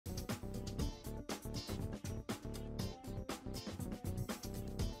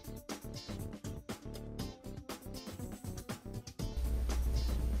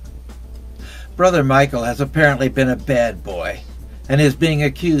Brother Michael has apparently been a bad boy and is being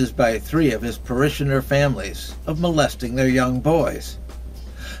accused by 3 of his parishioner families of molesting their young boys.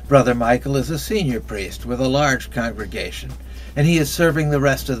 Brother Michael is a senior priest with a large congregation, and he is serving the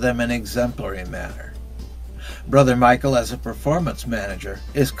rest of them in an exemplary manner. Brother Michael, as a performance manager,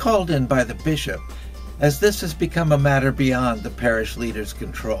 is called in by the bishop, as this has become a matter beyond the parish leader's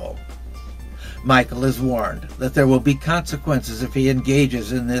control. Michael is warned that there will be consequences if he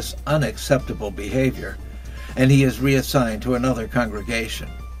engages in this unacceptable behavior, and he is reassigned to another congregation.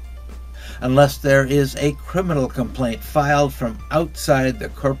 Unless there is a criminal complaint filed from outside the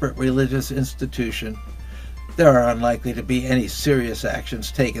corporate religious institution, there are unlikely to be any serious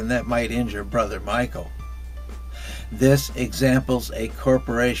actions taken that might injure Brother Michael. This examples a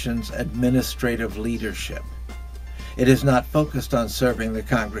corporation's administrative leadership. It is not focused on serving the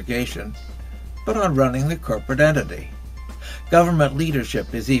congregation, but on running the corporate entity. Government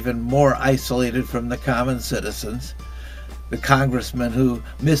leadership is even more isolated from the common citizens. The congressman who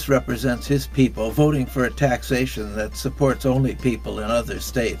misrepresents his people, voting for a taxation that supports only people in other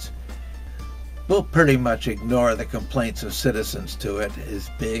states, will pretty much ignore the complaints of citizens to it as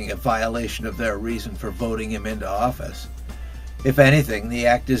being a violation of their reason for voting him into office. If anything, the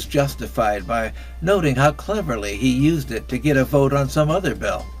act is justified by noting how cleverly he used it to get a vote on some other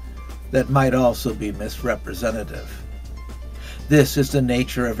bill that might also be misrepresentative. This is the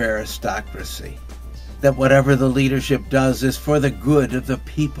nature of aristocracy, that whatever the leadership does is for the good of the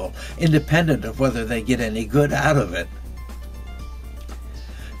people, independent of whether they get any good out of it.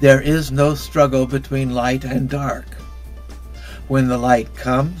 There is no struggle between light and dark. When the light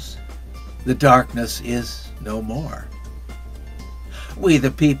comes, the darkness is no more. We, the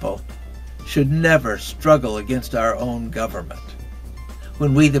people, should never struggle against our own government.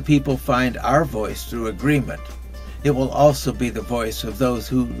 When we, the people, find our voice through agreement, it will also be the voice of those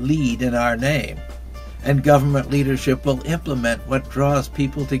who lead in our name, and government leadership will implement what draws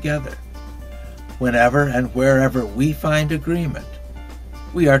people together. Whenever and wherever we find agreement,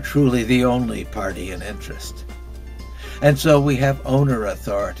 we are truly the only party in interest. And so we have owner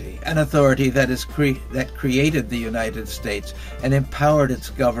authority, an authority that created the United States and empowered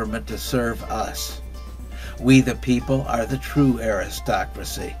its government to serve us. We, the people, are the true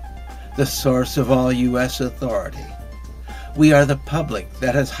aristocracy, the source of all U.S. authority. We are the public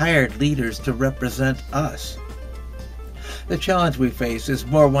that has hired leaders to represent us. The challenge we face is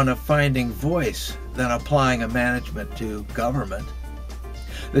more one of finding voice than applying a management to government.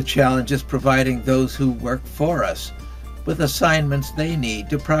 The challenge is providing those who work for us with assignments they need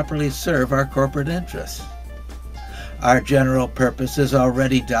to properly serve our corporate interests. Our general purpose is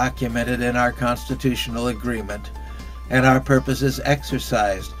already documented in our constitutional agreement, and our purpose is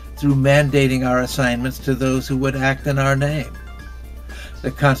exercised through mandating our assignments to those who would act in our name. The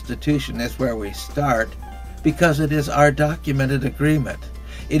Constitution is where we start because it is our documented agreement.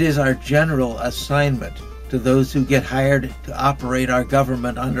 It is our general assignment to those who get hired to operate our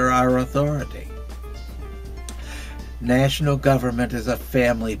government under our authority. National government is a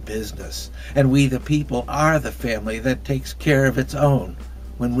family business, and we the people are the family that takes care of its own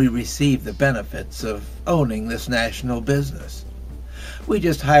when we receive the benefits of owning this national business. We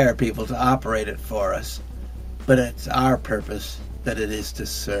just hire people to operate it for us, but it's our purpose that it is to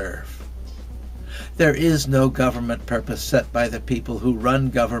serve. There is no government purpose set by the people who run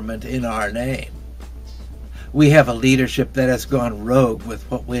government in our name. We have a leadership that has gone rogue with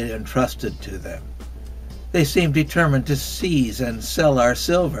what we entrusted to them. They seem determined to seize and sell our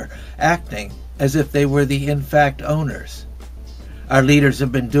silver, acting as if they were the in fact owners. Our leaders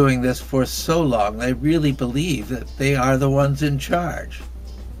have been doing this for so long they really believe that they are the ones in charge.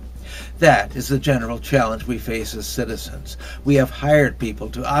 That is the general challenge we face as citizens. We have hired people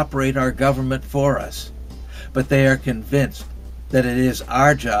to operate our government for us, but they are convinced that it is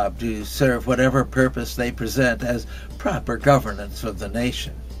our job to serve whatever purpose they present as proper governance of the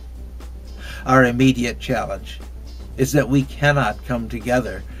nation. Our immediate challenge is that we cannot come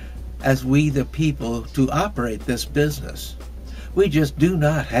together as we the people to operate this business. We just do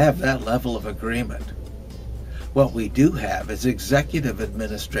not have that level of agreement. What we do have is executive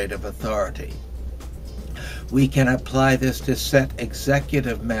administrative authority. We can apply this to set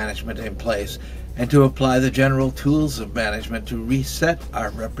executive management in place and to apply the general tools of management to reset our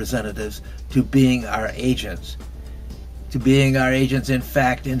representatives to being our agents. To being our agents in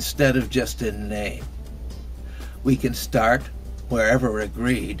fact instead of just in name. We can start, wherever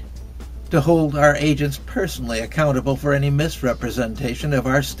agreed, to hold our agents personally accountable for any misrepresentation of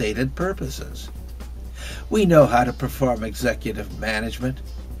our stated purposes. We know how to perform executive management.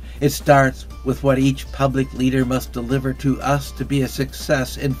 It starts with what each public leader must deliver to us to be a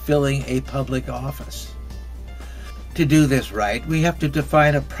success in filling a public office. To do this right, we have to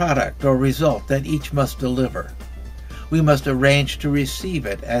define a product or result that each must deliver. We must arrange to receive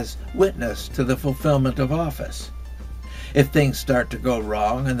it as witness to the fulfillment of office. If things start to go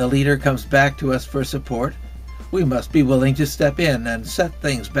wrong and the leader comes back to us for support, we must be willing to step in and set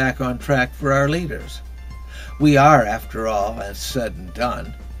things back on track for our leaders. We are, after all, as said and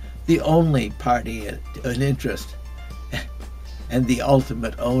done, the only party in interest and the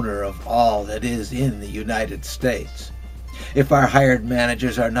ultimate owner of all that is in the United States. If our hired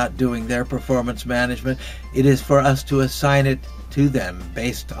managers are not doing their performance management, it is for us to assign it to them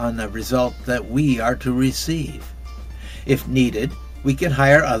based on the result that we are to receive. If needed, we can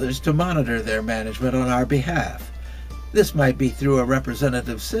hire others to monitor their management on our behalf. This might be through a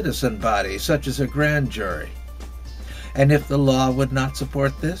representative citizen body, such as a grand jury. And if the law would not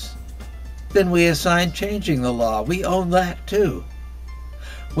support this, then we assign changing the law. We own that too.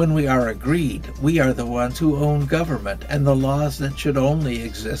 When we are agreed, we are the ones who own government and the laws that should only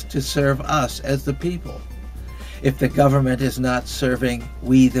exist to serve us as the people. If the government is not serving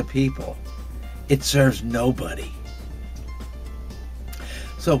we the people, it serves nobody.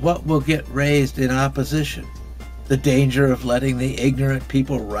 So what will get raised in opposition? The danger of letting the ignorant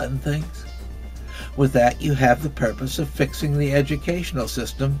people run things? With that, you have the purpose of fixing the educational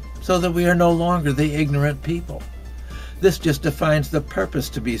system so that we are no longer the ignorant people. This just defines the purpose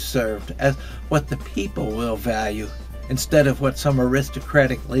to be served as what the people will value instead of what some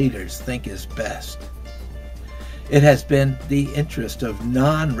aristocratic leaders think is best. It has been the interest of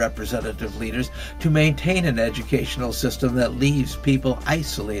non-representative leaders to maintain an educational system that leaves people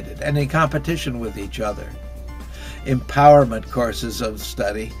isolated and in competition with each other. Empowerment courses of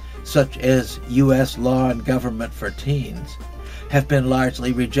study, such as U.S. law and government for teens, have been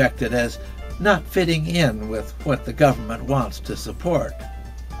largely rejected as not fitting in with what the government wants to support.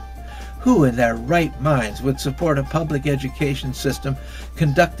 Who in their right minds would support a public education system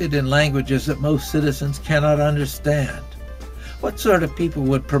conducted in languages that most citizens cannot understand? What sort of people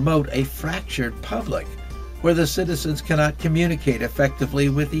would promote a fractured public where the citizens cannot communicate effectively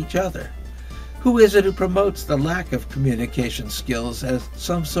with each other? Who is it who promotes the lack of communication skills as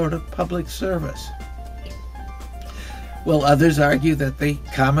some sort of public service? Will others argue that the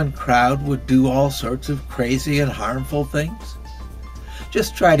common crowd would do all sorts of crazy and harmful things?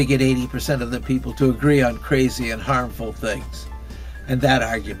 Just try to get 80% of the people to agree on crazy and harmful things, and that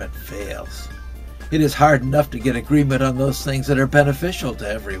argument fails. It is hard enough to get agreement on those things that are beneficial to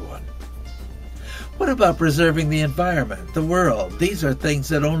everyone. What about preserving the environment, the world? These are things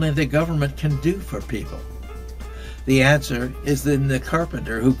that only the government can do for people. The answer is in the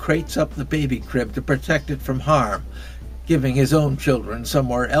carpenter who crates up the baby crib to protect it from harm, giving his own children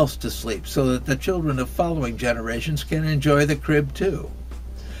somewhere else to sleep so that the children of following generations can enjoy the crib too.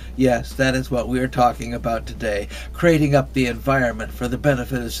 Yes, that is what we are talking about today, creating up the environment for the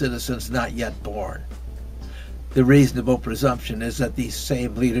benefit of citizens not yet born. The reasonable presumption is that these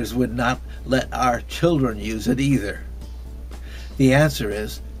same leaders would not let our children use it either. The answer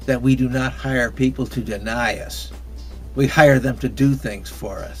is that we do not hire people to deny us. We hire them to do things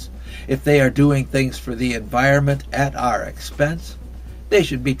for us. If they are doing things for the environment at our expense, they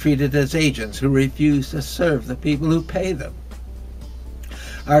should be treated as agents who refuse to serve the people who pay them.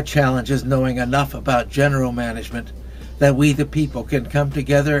 Our challenge is knowing enough about general management that we the people can come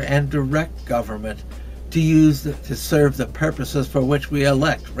together and direct government to serve the purposes for which we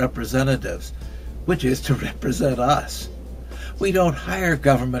elect representatives, which is to represent us. We don't hire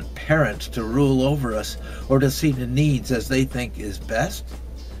government parents to rule over us or to see the needs as they think is best.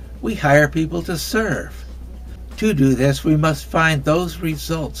 We hire people to serve. To do this, we must find those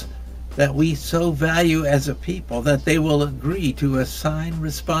results that we so value as a people that they will agree to assign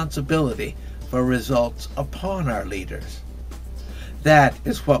responsibility for results upon our leaders. That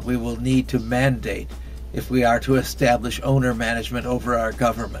is what we will need to mandate if we are to establish owner management over our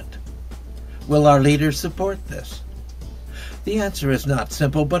government. Will our leaders support this? The answer is not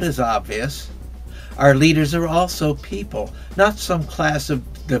simple, but is obvious. Our leaders are also people, not some class of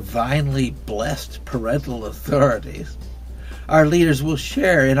divinely blessed parental authorities. Our leaders will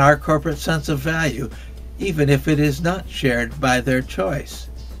share in our corporate sense of value, even if it is not shared by their choice.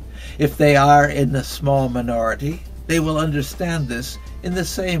 If they are in the small minority, they will understand this in the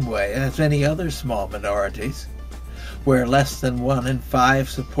same way as any other small minorities. Where less than 1 in 5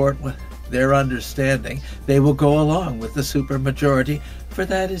 support their understanding, they will go along with the supermajority, for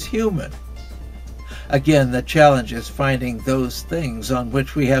that is human. Again, the challenge is finding those things on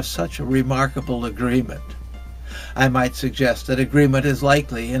which we have such a remarkable agreement. I might suggest that agreement is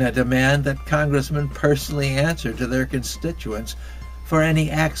likely in a demand that congressmen personally answer to their constituents for any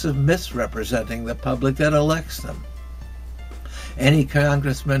acts of misrepresenting the public that elects them. Any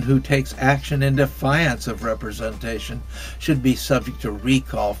congressman who takes action in defiance of representation should be subject to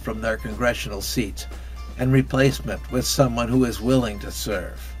recall from their congressional seats and replacement with someone who is willing to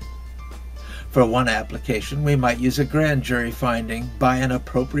serve. For one application, we might use a grand jury finding by an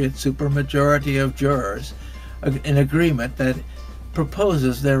appropriate supermajority of jurors an agreement that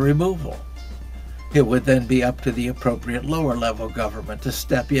proposes their removal. It would then be up to the appropriate lower-level government to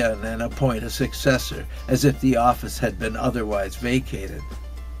step in and appoint a successor, as if the office had been otherwise vacated.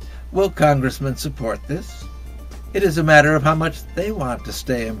 Will congressmen support this? It is a matter of how much they want to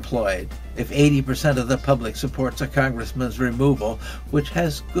stay employed. If 80% of the public supports a congressman's removal, which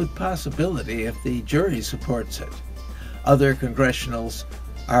has good possibility if the jury supports it, other congressionals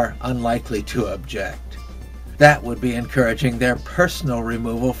are unlikely to object. That would be encouraging their personal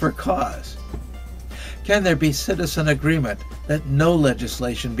removal for cause. Can there be citizen agreement that no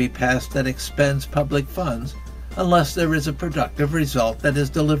legislation be passed that expends public funds unless there is a productive result that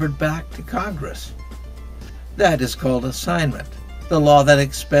is delivered back to Congress? That is called assignment. The law that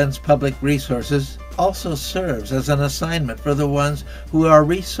expends public resources also serves as an assignment for the ones who are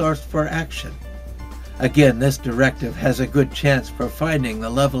resourced for action. Again, this directive has a good chance for finding the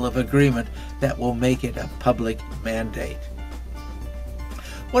level of agreement that will make it a public mandate.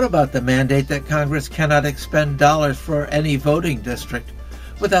 What about the mandate that Congress cannot expend dollars for any voting district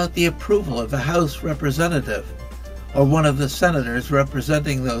without the approval of the House representative or one of the senators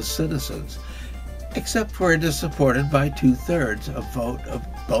representing those citizens, except where it is supported by 2/3 of vote of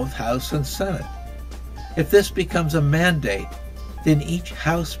both House and Senate? If this becomes a mandate, then each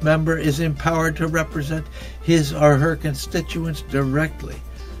House member is empowered to represent his or her constituents directly.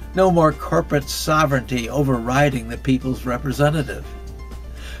 No more corporate sovereignty overriding the people's representative.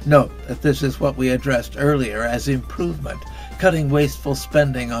 Note that this is what we addressed earlier as improvement, cutting wasteful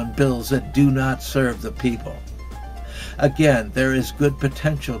spending on bills that do not serve the people. Again, there is good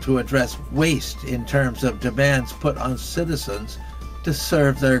potential to address waste in terms of demands put on citizens to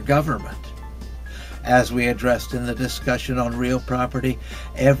serve their government. As we addressed in the discussion on real property,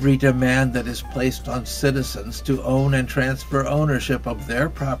 every demand that is placed on citizens to own and transfer ownership of their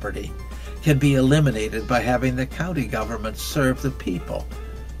property can be eliminated by having the county government serve the people,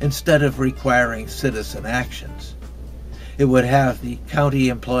 instead of requiring citizen actions. It would have the county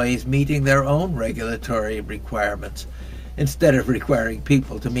employees meeting their own regulatory requirements, instead of requiring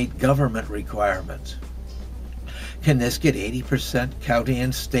people to meet government requirements. Can this get 80% county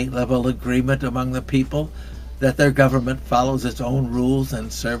and state level agreement among the people that their government follows its own rules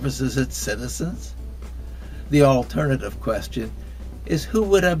and services its citizens? The alternative question is, who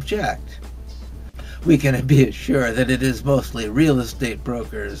would object? We can be assured that it is mostly real estate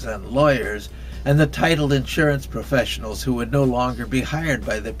brokers and lawyers and the titled insurance professionals who would no longer be hired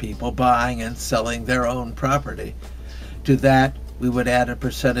by the people buying and selling their own property. To that, we would add a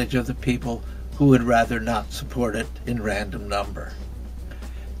percentage of the people who would rather not support it in random number.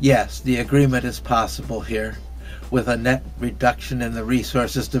 Yes, the agreement is possible here, with a net reduction in the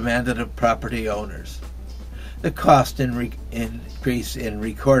resources demanded of property owners. The cost increase in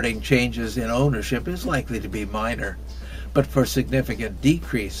recording changes in ownership is likely to be minor, but for significant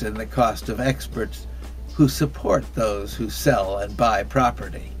decrease in the cost of experts who support those who sell and buy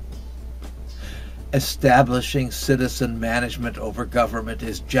property. Establishing citizen management over government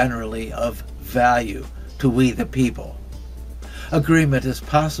is generally of value to we the people. Agreement is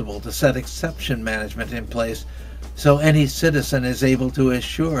possible to set exception management in place so any citizen is able to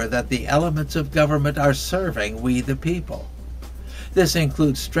assure that the elements of government are serving we the people. This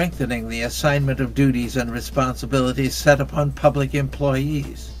includes strengthening the assignment of duties and responsibilities set upon public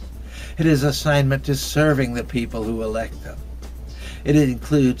employees. It is assignment to serving the people who elect them. It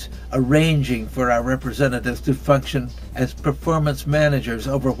includes arranging for our representatives to function as performance managers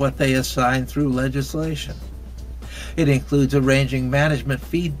over what they assign through legislation. It includes arranging management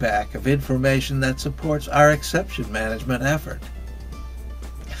feedback of information that supports our exception management effort.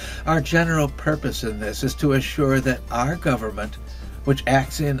 Our general purpose in this is to assure that our government, which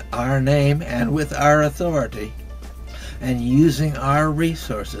acts in our name and with our authority, and using our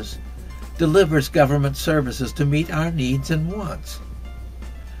resources, delivers government services to meet our needs and wants.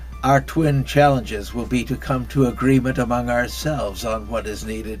 Our twin challenges will be to come to agreement among ourselves on what is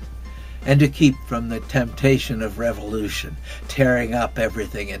needed, and to keep from the temptation of revolution, tearing up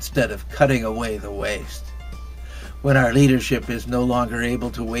everything instead of cutting away the waste. When our leadership is no longer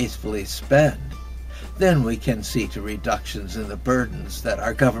able to wastefully spend, then we can see to reductions in the burdens that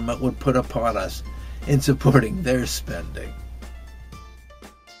our government would put upon us in supporting their spending.